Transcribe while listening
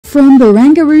From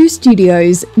Barangaroo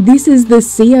Studios, this is the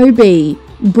COB,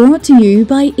 brought to you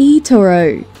by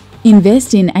eToro.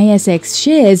 Invest in ASX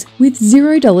shares with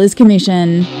 $0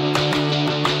 commission.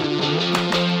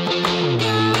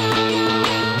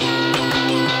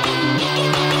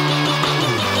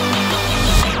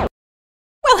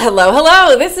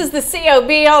 Hello. This is the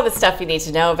COB, all the stuff you need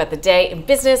to know about the day in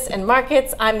business and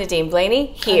markets. I'm Nadine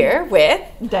Blaney here with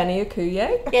Danny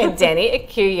Akuye. Yeah, Danny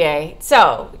Akuye.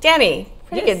 So, Danny,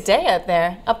 pretty good day out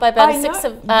there, up by about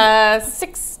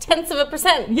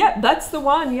 0.6%. Yeah, that's the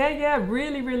one. Yeah,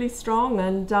 really strong,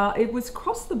 and it was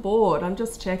across the board. I'm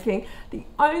just checking. The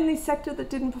only sector that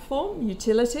didn't perform,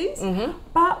 utilities,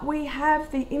 but we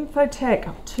have the infotech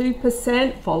up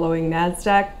 2%, following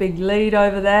Nasdaq, big lead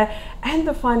over there, and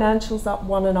the financials up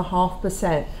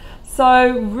 1.5%.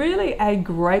 So really a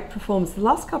great performance. The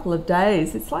last couple of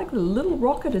days, it's like the little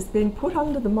rocket has been put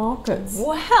under the markets.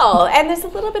 Well, and there's a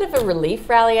little bit of a relief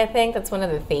rally, I think. That's one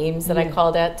of the themes that I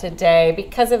called out today.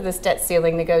 Because of this debt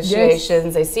ceiling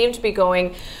negotiations, they seem to be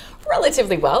going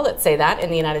relatively well, let's say that, in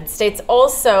the United States.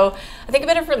 Also, I think a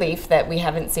bit of relief that we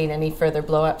haven't seen any further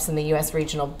blow-ups in the US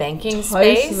regional banking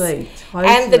space.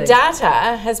 And the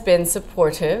data has been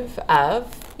supportive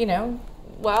of,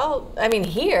 well, I mean,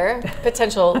 here,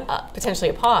 potentially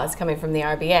a pause coming from the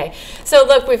RBA. So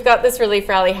look, we've got this relief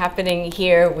rally happening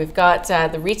here. We've got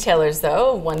the retailers,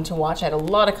 though, one to watch. I had a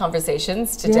lot of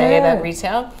conversations today about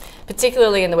retail,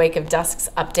 particularly in the wake of Dusk's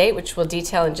update, which we'll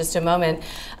detail in just a moment.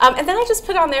 And then I just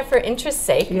put on there for interest's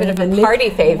sake, a bit of a party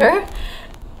favor.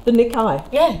 The Nikkei.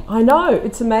 Yeah. I know,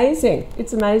 it's amazing.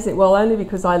 It's amazing. Well, only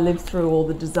because I lived through all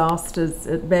the disasters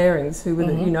at Barings, who were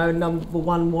the, number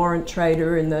one warrant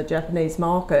trader in the Japanese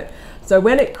market. So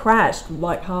when it crashed,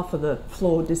 like half of the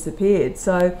floor disappeared.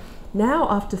 So now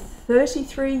after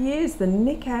 33 years, the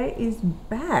Nikkei is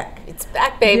back. It's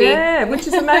back, baby. Yeah, which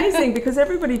is amazing because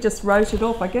everybody just wrote it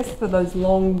off. I guess for those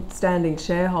long-standing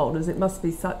shareholders, it must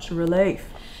be such a relief.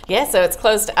 Yeah, so it's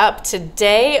closed up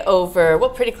today over,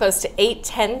 pretty close to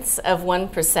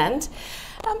 0.8%.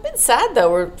 A bit sad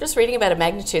though, we're just reading about a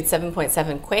magnitude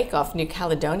 7.7 quake off New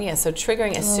Caledonia, so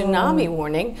triggering a tsunami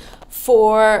warning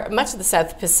for much of the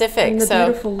South Pacific. And the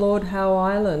beautiful Lord Howe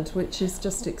Island, which is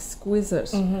just exquisite.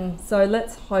 So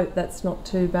let's hope that's not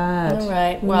too bad. All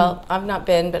right, well, I've not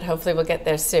been, but hopefully we'll get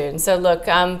there soon. So look,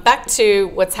 back to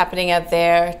what's happening out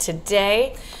there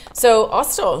today. So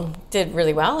Austal did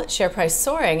really well. Its share price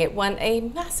soaring. It won a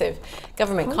massive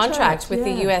government contract with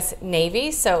the US Navy.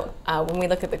 So when we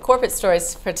look at the corporate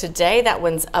stories for today, that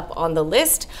one's up on the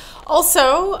list.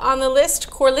 Also on the list,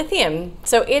 Core Lithium.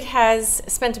 So it has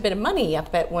spent a bit of money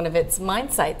up at one of its mine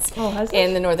sites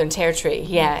in the Northern Territory.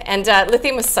 Yeah, and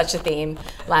lithium was such a theme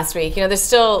last week. There's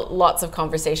still lots of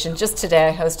conversation. Just today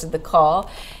I hosted the call.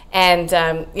 And,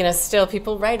 still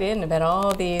people write in about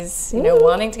all these,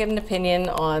 wanting to get an opinion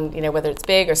on, whether it's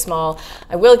big or small.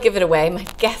 I will give it away. My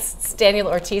guests, Daniel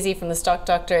Ortiz from the Stock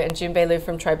Doctor and June Bailu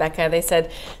from Tribeca, they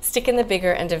said, stick in the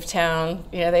bigger end of town.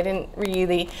 They didn't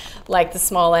really like the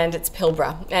small end. It's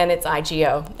Pilbara and it's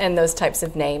IGO and those types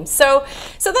of names. So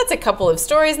that's a couple of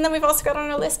stories. And then we've also got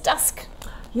on our list Dusk.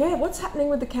 Yeah, what's happening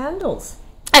with the candles?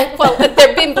 Well,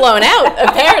 they've been blown out,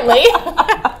 apparently.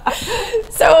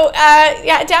 So,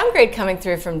 a downgrade coming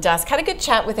through from Dusk. Had a good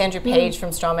chat with Andrew Page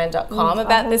from strawman.com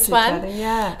about this one.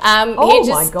 Oh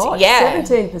my gosh,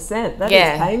 17%. That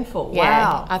is painful. Yeah.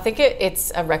 Wow. I think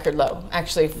it's a record low,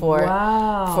 actually, for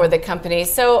the company.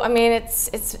 So, I mean,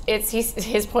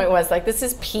 his point was, like, this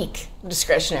is peak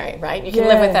discretionary, right? You can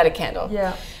live without a candle.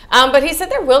 Yeah. But he said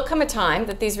there will come a time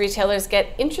that these retailers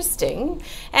get interesting,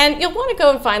 and you'll want to go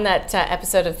and find that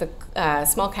episode of the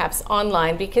Small Caps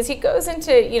online, because he goes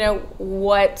into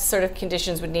what sort of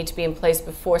conditions would need to be in place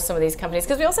before some of these companies,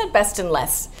 because we also had Best and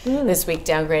Less this week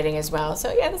downgrading as well.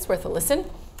 So yeah, that's worth a listen.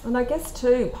 And I guess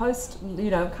too, post,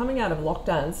 coming out of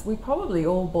lockdowns, we probably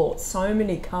all bought so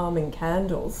many calming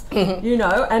candles,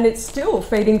 and it's still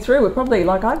feeding through. We're probably,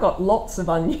 I got lots of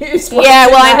unused ones. Yeah,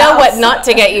 well, I know what not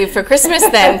to get you for Christmas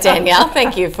then, Danielle.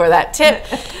 Thank you for that tip.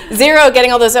 Xero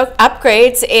getting all those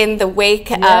upgrades in the wake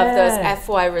of those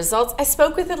FY results. I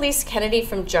spoke with Elise Kennedy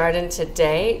from Jarden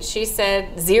today. She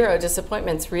said zero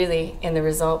disappointments really in the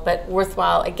result, but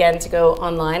worthwhile again to go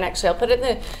online. Actually, I'll put it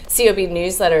in the COB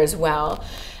newsletter as well.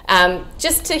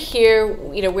 Just to hear,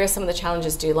 where some of the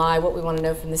challenges do lie, what we want to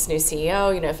know from this new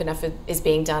CEO, if enough is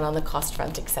being done on the cost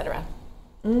front, etc.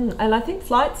 And I think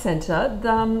Flight Centre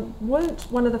weren't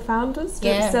one of the founders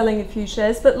selling a few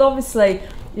shares, but obviously,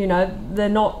 they're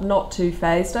not too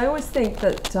phased. I always think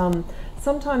that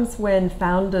sometimes when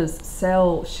founders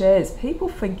sell shares, people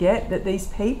forget that these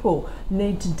people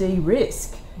need to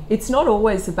de-risk. it's not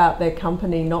always about their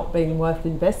company not being worth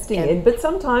investing in, but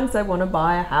sometimes they want to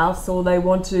buy a house or they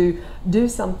want to do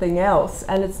something else,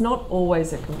 and it's not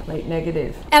always a complete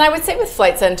negative. And I would say with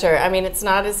Flight Centre, I mean, it's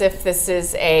not as if this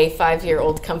is a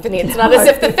 5-year-old company. It's not as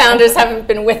if the founders haven't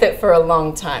been with it for a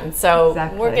long time. So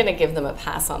we're going to give them a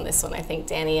pass on this one, I think,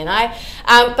 Danny and I.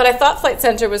 But I thought Flight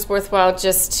Centre was worthwhile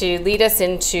just to lead us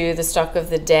into the stock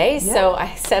of the day. Yeah. So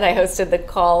I said I hosted the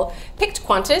call, picked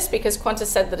Qantas because Qantas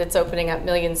said that it's opening up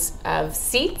millions of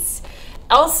seats.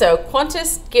 Also,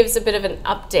 Qantas gives a bit of an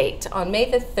update on May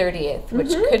the 30th, which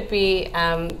could be,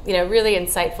 really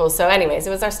insightful. So anyways, it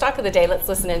was our stock of the day. Let's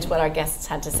listen into what our guests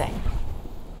had to say.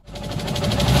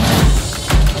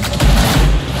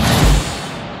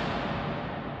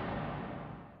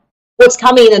 What's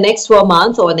coming in the next 12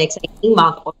 months or next 18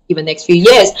 months or even next few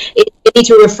years, they need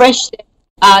to refresh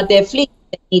their fleet.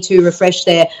 They need to refresh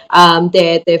their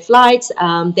flights.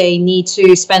 They need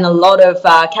to spend a lot of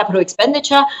capital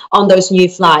expenditure on those new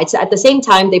flights. At the same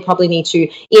time, they probably need to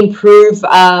improve,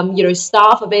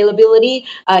 staff availability,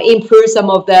 improve some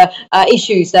of the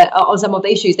issues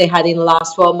they had in the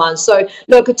last 12 months. So,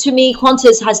 look, to me,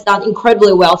 Qantas has done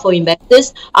incredibly well for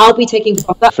investors. I'll be taking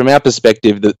profit. From our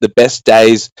perspective, the best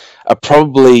days are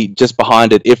probably just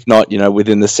behind it, if not,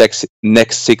 within the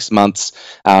next 6 months,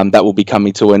 that will be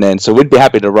coming to an end. So we'd be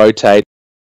happy to rotate.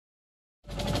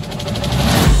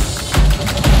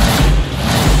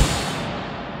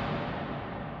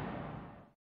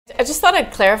 I just thought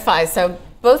I'd clarify. So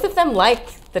both of them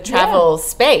like the travel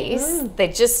space. They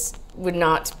just would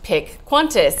not pick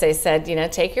Qantas. They said,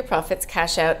 take your profits,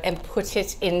 cash out, and put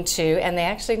it into, and they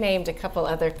actually named a couple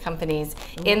other companies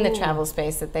in the travel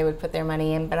space that they would put their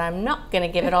money in, but I'm not going to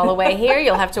give it all away here.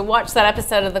 You'll have to watch that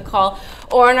episode of the call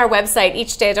or on our website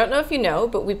each day. I don't know if you know,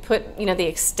 but we put, the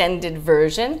extended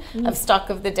version of Stock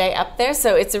of the Day up there.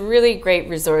 So it's a really great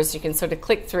resource. You can sort of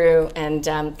click through and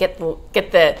get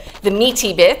the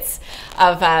meaty bits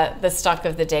of the Stock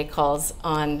of the Day calls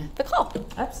on the call.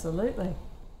 Absolutely.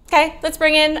 Okay, let's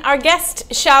bring in our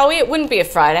guest, shall we? It wouldn't be a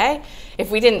Friday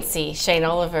if we didn't see Shane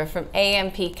Oliver from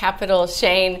AMP Capital.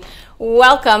 Shane,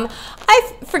 welcome.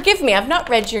 Forgive me, I've not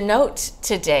read your note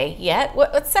today yet.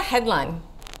 What's the headline?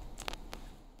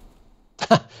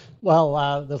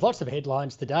 Well, there's lots of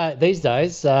headlines these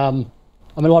days. A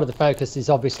lot of the focus is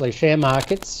obviously share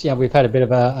markets. We've had a bit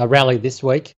of a rally this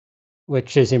week,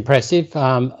 which is impressive,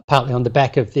 partly on the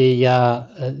back of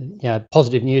the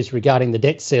positive news regarding the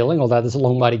debt ceiling, although there's a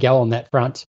long way to go on that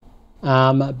front.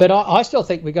 But I still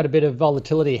think we've got a bit of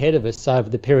volatility ahead of us over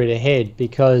the period ahead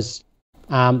because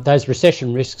those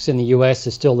recession risks in the US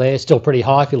are still there, still pretty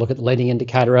high if you look at the leading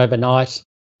indicator overnight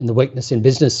and the weakness in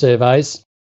business surveys.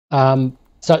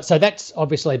 So that's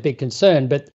obviously a big concern.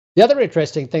 But the other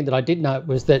interesting thing that I did note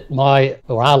was that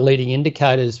our leading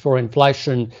indicators for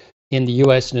inflation in the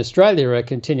US and Australia are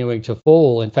continuing to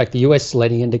fall. In fact, the US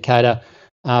leading indicator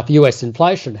for US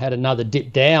inflation had another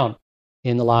dip down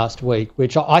in the last week,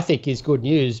 which I think is good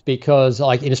news because,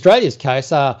 like in Australia's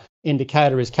case, our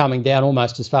indicator is coming down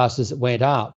almost as fast as it went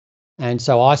up. And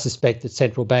so I suspect that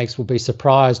central banks will be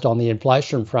surprised on the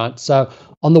inflation front. So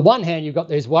on the one hand, you've got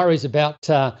these worries about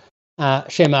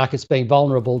share markets being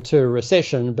vulnerable to a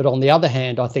recession, but on the other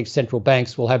hand, I think central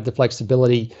banks will have the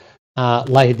flexibility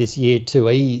later this year to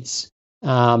ease,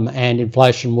 and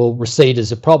inflation will recede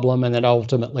as a problem, and then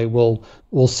ultimately will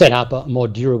set up a more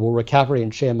durable recovery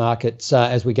in share markets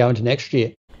as we go into next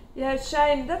year. Yeah,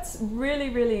 Shane, that's really,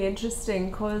 really interesting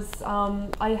because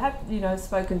I have,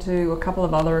 spoken to a couple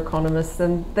of other economists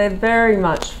and they're very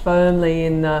much firmly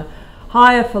in the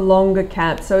higher for longer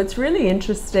camp. So it's really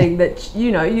interesting that,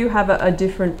 you have a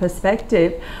different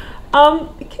perspective. Can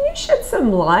you shed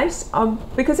some light?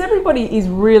 Because everybody is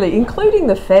really, including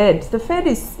the Fed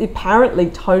is apparently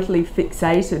totally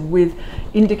fixated with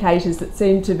indicators that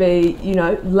seem to be,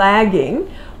 lagging.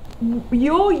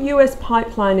 Your US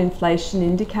pipeline inflation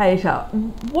indicator,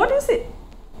 what is it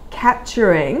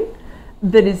capturing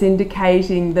that is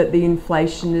indicating that the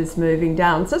inflation is moving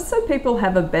down? Just so people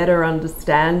have a better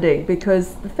understanding,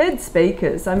 because the Fed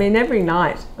speakers, every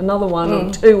night another one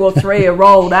or two or three are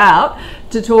rolled out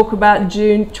to talk about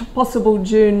possible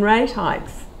June rate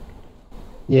hikes.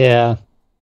 Yeah,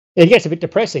 it gets a bit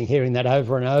depressing hearing that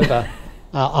over and over.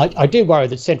 I do worry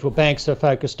that central banks are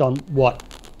focused on what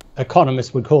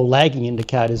economists would call lagging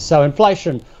indicators. So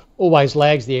inflation always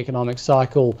lags the economic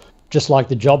cycle, just like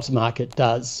the jobs market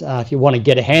does. If you want to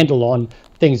get a handle on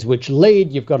things which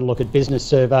lead, you've got to look at business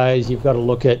surveys, you've got to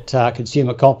look at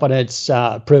consumer confidence,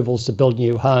 approvals to build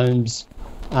new homes,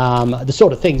 the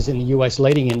sort of things in the US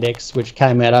leading index, which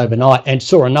came out overnight and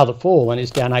saw another fall and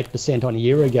is down 8% on a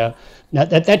year ago. Now,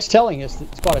 that's telling us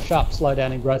that it's quite a sharp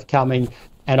slowdown in growth coming,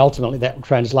 and ultimately that will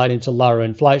translate into lower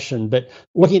inflation. But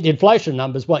looking at the inflation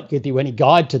numbers won't give you any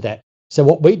guide to that. So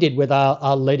what we did with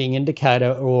our leading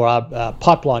indicator, or our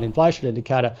pipeline inflation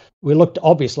indicator, we looked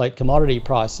obviously at commodity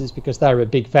prices because they were a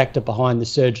big factor behind the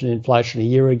surge in inflation a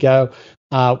year ago.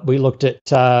 We looked at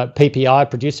PPI,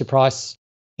 producer price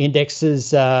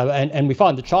indexes, and we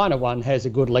find the China one has a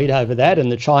good lead over that,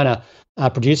 and the China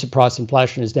producer price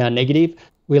inflation is now negative.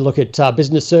 We look at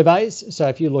business surveys. So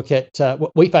if you look at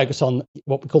we focus on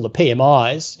what we call the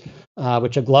PMIs,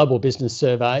 which are global business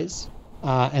surveys,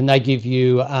 and they give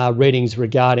you readings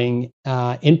regarding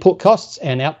input costs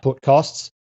and output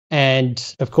costs.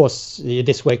 And of course,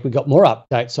 this week we got more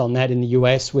updates on that in the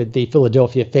US with the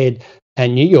Philadelphia Fed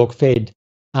and New York Fed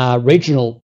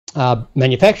regional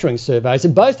manufacturing surveys.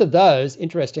 And both of those,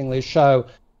 interestingly, show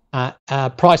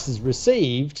prices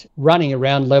received running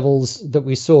around levels that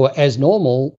we saw as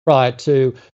normal prior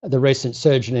to the recent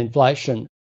surge in inflation.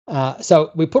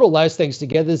 So we put all those things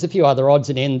together. There's a few other odds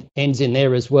and ends in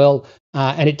there as well.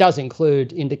 And it does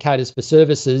include indicators for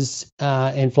services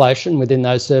inflation within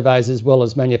those surveys as well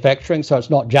as manufacturing. So it's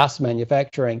not just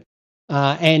manufacturing.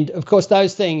 And of course,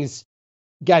 those things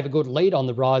gave a good lead on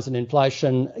the rise in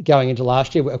inflation going into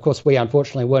last year. Of course, we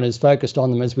unfortunately weren't as focused on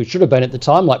them as we should have been at the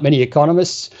time. Like many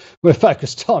economists, we're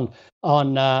focused on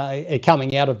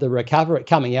coming out of the recovery,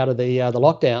 coming out of the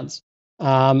lockdowns.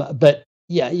 But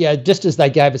yeah, just as they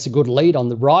gave us a good lead on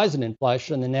the rise in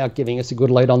inflation, they're now giving us a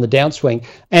good lead on the downswing.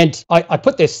 And I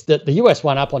put the US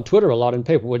one up on Twitter a lot, and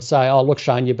people would say, "Oh, look,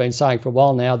 Shane, you've been saying for a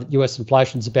while now that US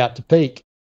inflation's about to peak."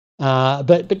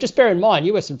 But just bear in mind,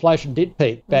 US inflation did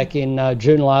peak back in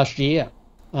June last year,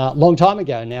 a long time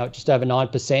ago now, at just over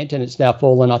 9%, and it's now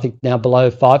fallen, I think, now below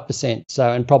 5%.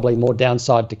 So, and probably more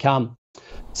downside to come.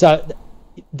 So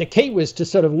the key was to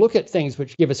sort of look at things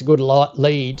which give us a good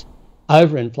lead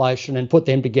over inflation and put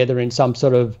them together in some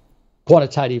sort of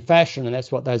quantitative fashion, and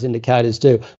that's what those indicators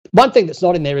do. One thing that's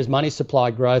not in there is money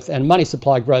supply growth, and money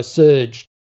supply growth surged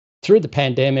through the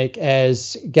pandemic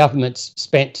as governments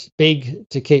spent big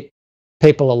to keep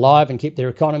people alive and keep their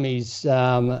economies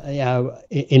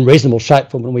in reasonable shape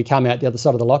for when we come out the other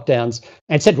side of the lockdowns.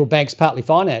 And central banks partly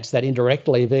financed that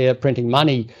indirectly via printing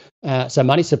money. So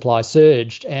money supply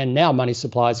surged, and now money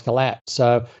supply has collapsed.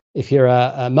 So if you're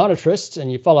a monetarist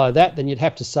and you follow that, then you'd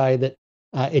have to say that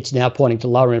it's now pointing to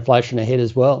lower inflation ahead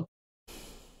as well.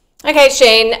 Okay,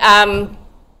 Shane.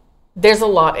 There's a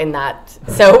lot in that,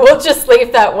 so we'll just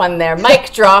leave that one there.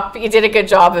 Mic drop. You did a good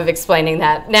job of explaining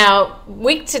that. Now,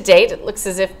 week to date, it looks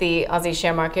as if the Aussie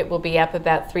share market will be up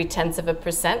about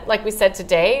 0.3%. Like we said,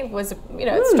 today was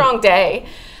a strong day.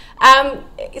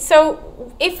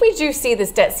 So if we do see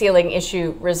this debt ceiling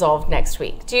issue resolved next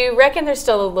week, do you reckon there's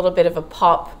still a little bit of a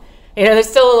pop? There's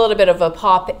still a little bit of a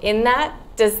pop in that.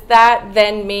 Does that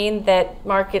then mean that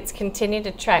markets continue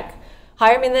to trek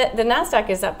higher? I mean, the NASDAQ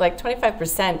is up like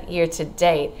 25% year to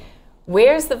date.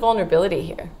 Where's the vulnerability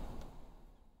here?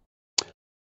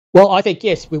 Well, I think,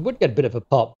 yes, we would get a bit of a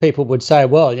pop. People would say,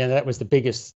 well, that was the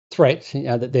biggest threat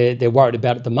that they're worried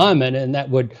about at the moment, and that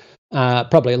would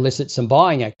probably elicit some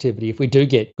buying activity if we do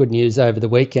get good news over the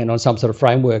weekend on some sort of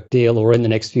framework deal, or in the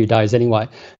next few days anyway.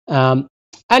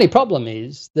 Only problem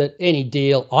is that any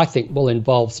deal, I think, will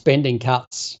involve spending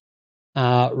cuts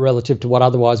relative to what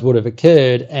otherwise would have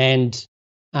occurred.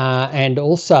 And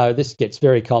also, this gets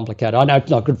very complicated. I know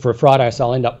it's not good for a Friday, so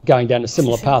I'll end up going down a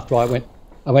similar path to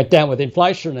I went down with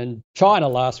inflation and China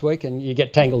last week, and you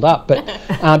get tangled up. But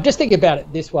just think about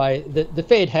it this way. The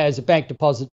Fed has a bank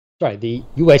deposit, the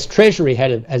US Treasury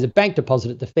has a bank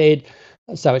deposit at the Fed.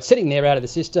 So it's sitting there out of the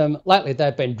system. Lately,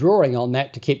 they've been drawing on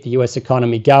that to keep the US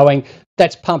economy going.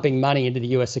 That's pumping money into the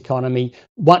US economy.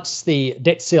 Once the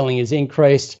debt ceiling is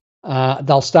increased,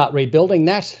 they'll start rebuilding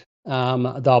that.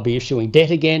 They'll be issuing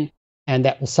debt again, and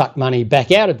that will suck money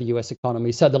back out of the US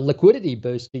economy. So the liquidity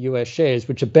boost to US shares,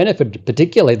 which have benefited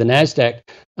particularly the NASDAQ,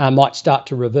 might start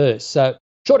to reverse. So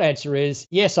short answer is,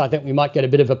 yes, I think we might get a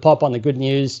bit of a pop on the good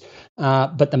news,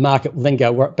 but the market will then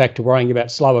go back to worrying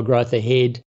about slower growth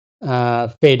ahead,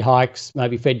 Fed hikes,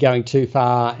 maybe Fed going too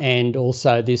far, and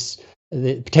also the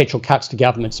potential cuts to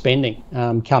government spending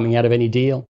coming out of any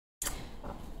deal.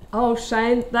 Oh,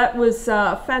 Shane, that was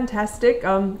fantastic.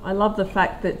 I love the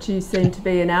fact that you seem to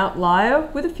be an outlier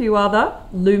with a few other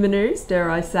luminaries,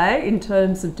 dare I say, in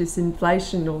terms of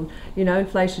disinflation or,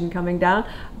 inflation coming down.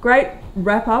 Great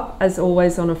wrap up, as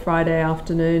always, on a Friday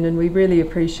afternoon, and we really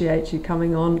appreciate you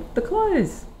coming on the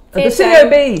close. The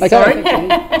COB, sorry.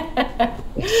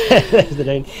 There's the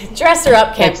Dean. Dress her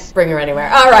up, can't bring her anywhere.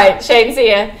 All right, Shane, see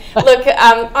ya. Look,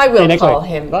 I will call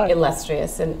him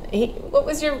illustrious. And what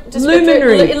was your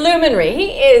luminary? Luminary.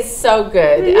 He is so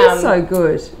good. He is so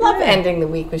good. Love ending the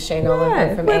week with Shane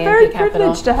Oliver from AUB We're very Capital.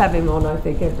 privileged to have him on, I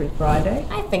think, every Friday.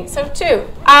 I think so too.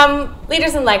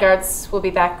 Leaders and laggards, we'll be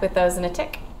back with those in a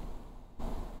tick.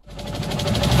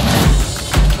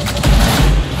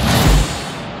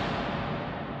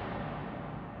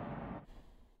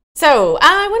 So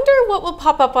I wonder what will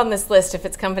pop up on this list if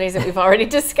it's companies that we've already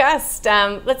discussed.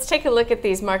 Let's take a look at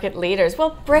these market leaders.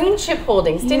 Well, Brainchip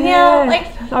Holdings, Danielle,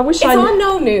 it's on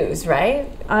no news, right?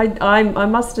 I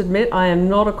must admit I am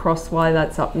not across why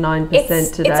that's up 9%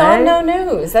 today. It's on no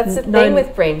news. That's the thing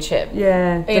with Brainchip.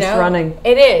 Yeah, just running.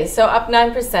 It is. So up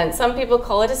 9%. Some people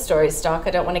call it a story stock.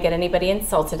 I don't want to get anybody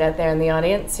insulted out there in the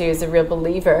audience who's a real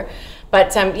believer.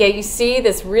 But yeah, you see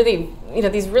this really,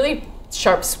 these really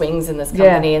sharp swings in this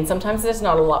company, and sometimes there's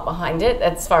not a lot behind it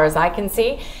as far as I can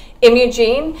see.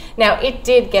 Imugene, now it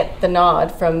did get the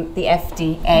nod from the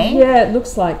FDA. Yeah, it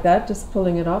looks like that, just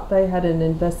pulling it up. They had an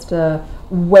investor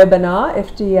webinar,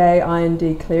 FDA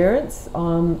IND clearance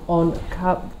on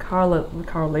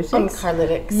Carlytics. On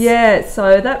Carlytics. Yeah,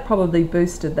 so that probably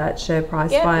boosted that share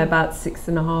price by about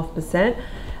 6.5%.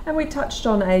 And we touched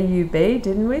on AUB,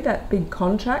 didn't we? That big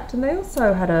contract, and they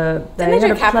also had a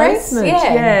placement.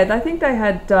 Yeah, I think they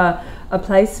had a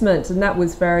placement, and that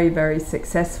was very, very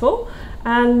successful.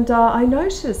 And I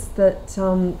noticed that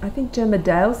I think Gemma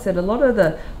Dale said a lot of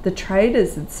the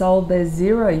traders had sold their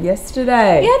Xero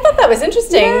yesterday. Yeah, I thought that was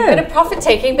interesting. Bit of profit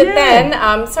taking, but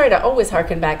then sorry to always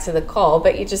harken back to the call,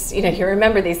 but you just you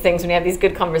remember these things when you have these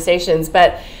good conversations.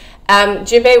 But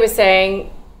Jibbe was saying,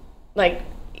 like,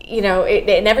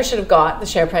 it never should have got the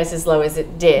share price as low as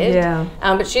it did. Yeah.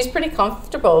 But she's pretty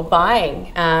comfortable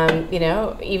buying,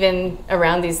 even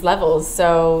around these levels.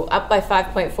 So up by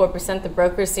 5.4%. The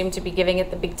brokers seem to be giving it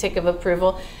the big tick of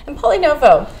approval. And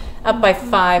Polynovo up by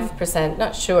 5%.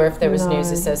 Not sure if there was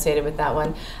news associated with that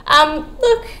one.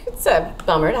 Look, it's a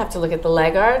bummer to have to look at the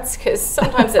laggards because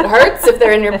sometimes it hurts if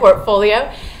they're in your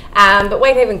portfolio. But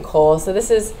Whitehaven Coal. So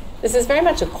this is very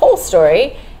much a coal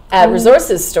story.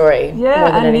 Resources story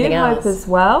more than anything else. New Hope as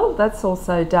well, that's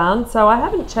also down. So I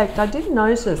haven't checked. I did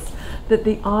notice that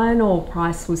the iron ore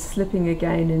price was slipping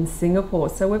again in Singapore.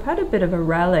 So we've had a bit of a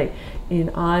rally in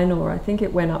iron ore. I think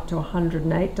it went up to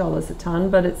 $108 a tonne,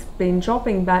 but it's been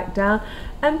dropping back down.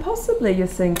 And possibly you're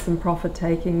seeing some profit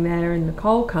taking there in the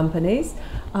coal companies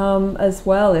as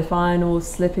well. If iron ore's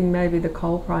slipping, maybe the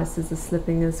coal prices are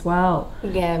slipping as well.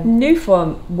 Yeah.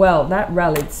 Nuform, well, that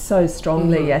rallied so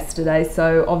strongly yesterday,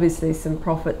 so obviously some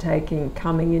profit taking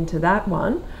coming into that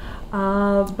one.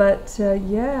 And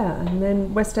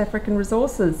then West African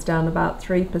Resources down about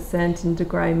 3% and De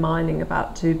Grey Mining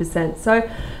about 2%. So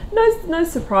no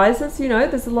surprises,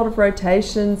 there's a lot of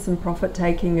rotation, some profit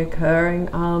taking occurring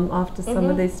after some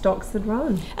of these stocks had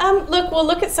run. We'll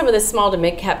look at some of the small to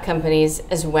mid cap companies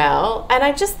as well. And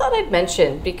I just thought I'd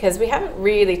mention, because we haven't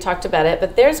really talked about it,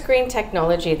 but there's green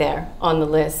technology there on the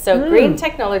list. So green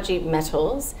technology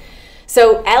metals.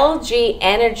 So LG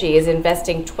Energy is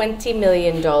investing $20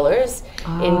 million in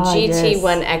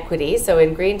GT1 equity. So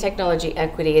in green technology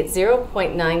equity, it's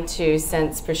 0.92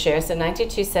 cents per share, so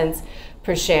 92 cents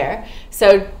per share.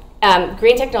 So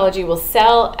green technology will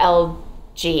sell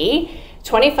LG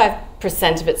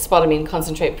 25% of its spodumene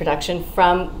concentrate production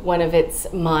from one of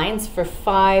its mines for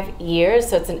 5 years.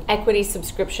 So it's an equity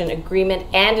subscription agreement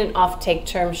and an offtake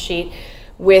term sheet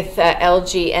with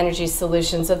LG Energy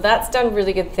Solutions. So that's done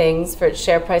really good things for its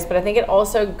share price, but I think it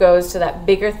also goes to that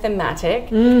bigger thematic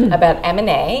about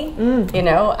M&A,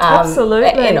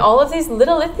 absolutely, in all of these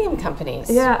little lithium companies.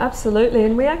 Yeah, absolutely.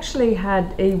 And we actually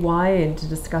had EY in to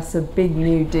discuss a big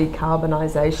new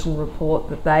decarbonisation report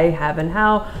that they have, and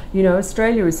how,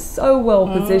 Australia is so well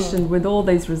positioned with all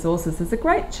these resources. There's a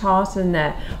great chart in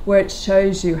there where it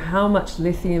shows you how much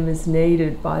lithium is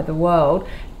needed by the world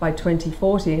by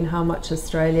 2040 and how much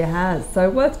Australia has.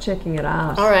 So worth checking it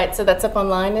out. All right, so that's up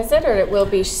online, is it? Or it will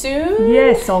be soon?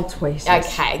 Yes, I'll tweet it.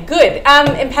 Okay, good.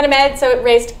 In Panamed, so it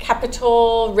raised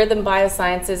capital. Rhythm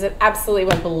Biosciences, it absolutely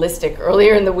went ballistic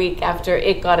earlier in the week after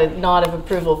it got a nod of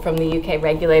approval from the UK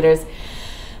regulators.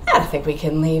 I think we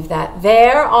can leave that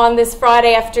there on this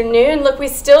Friday afternoon. Look, we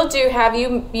still do have,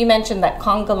 you mentioned that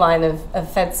conga line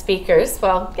of Fed speakers.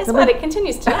 Well, guess what? It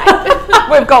continues tonight.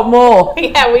 We've got more.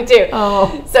 Yeah, we do.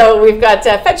 Oh. So we've got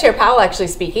Fed Chair Powell actually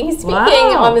speaking. He's speaking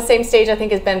on the same stage, I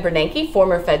think, as Ben Bernanke,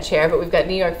 former Fed Chair, but we've got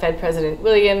New York Fed President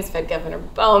Williams, Fed Governor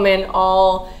Bowman,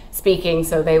 all speaking.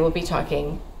 So they will be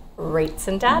talking rates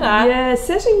and data. Yeah,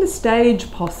 setting the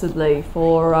stage possibly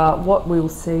for what we'll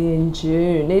see in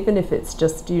June, even if it's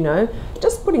just,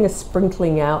 just putting a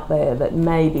sprinkling out there that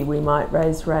maybe we might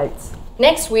raise rates.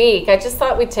 Next week, I just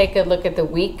thought we'd take a look at the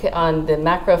week on the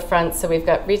macro front. So we've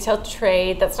got retail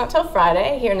trade. That's not till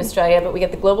Friday here in Australia, but we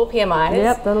get the global PMIs.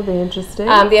 Yep, that'll be interesting.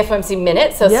 The FOMC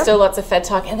minutes, so still lots of Fed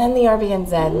talk. And then the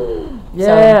RBNZ.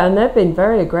 Yeah, and they've been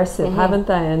very aggressive, haven't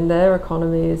they? And their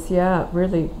economy is,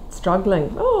 really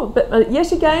struggling. Oh, but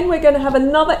yet again, we're going to have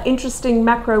another interesting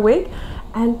macro week.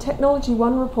 And Technology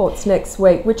One reports next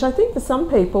week, which I think for some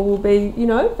people will be,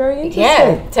 very interesting.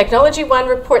 Yeah, Technology One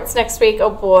reports next week.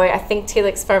 Oh boy, I think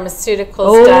Telix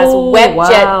Pharmaceuticals does,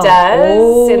 Webjet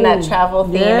does, in that travel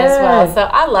theme as well. So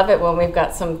I love it when we've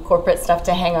got some corporate stuff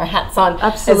to hang our hats on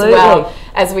as well.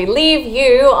 As we leave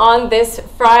you on this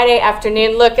Friday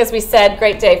afternoon. Look, as we said,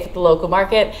 great day for the local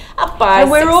market, up by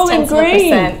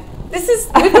 0.6%.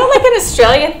 We've got like an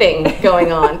Australia thing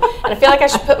going on. And I feel like I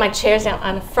should put my chairs down.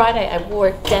 On Friday, I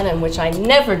wore denim, which I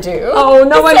never do. Oh,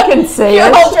 no one can see You're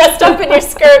it. all dressed up in your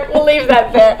skirt. We'll leave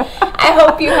that there. I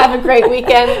hope you have a great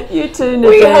weekend. You too, Nadine.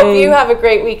 We hope you have a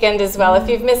great weekend as well. If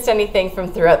you've missed anything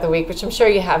from throughout the week, which I'm sure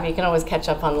you have, you can always catch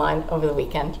up online over the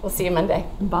weekend. We'll see you Monday.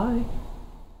 Bye.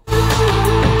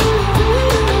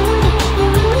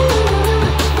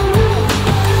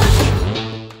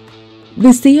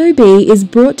 The COB is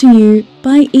brought to you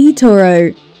by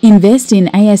eToro. Invest in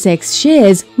ASX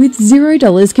shares with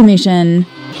 $0 commission.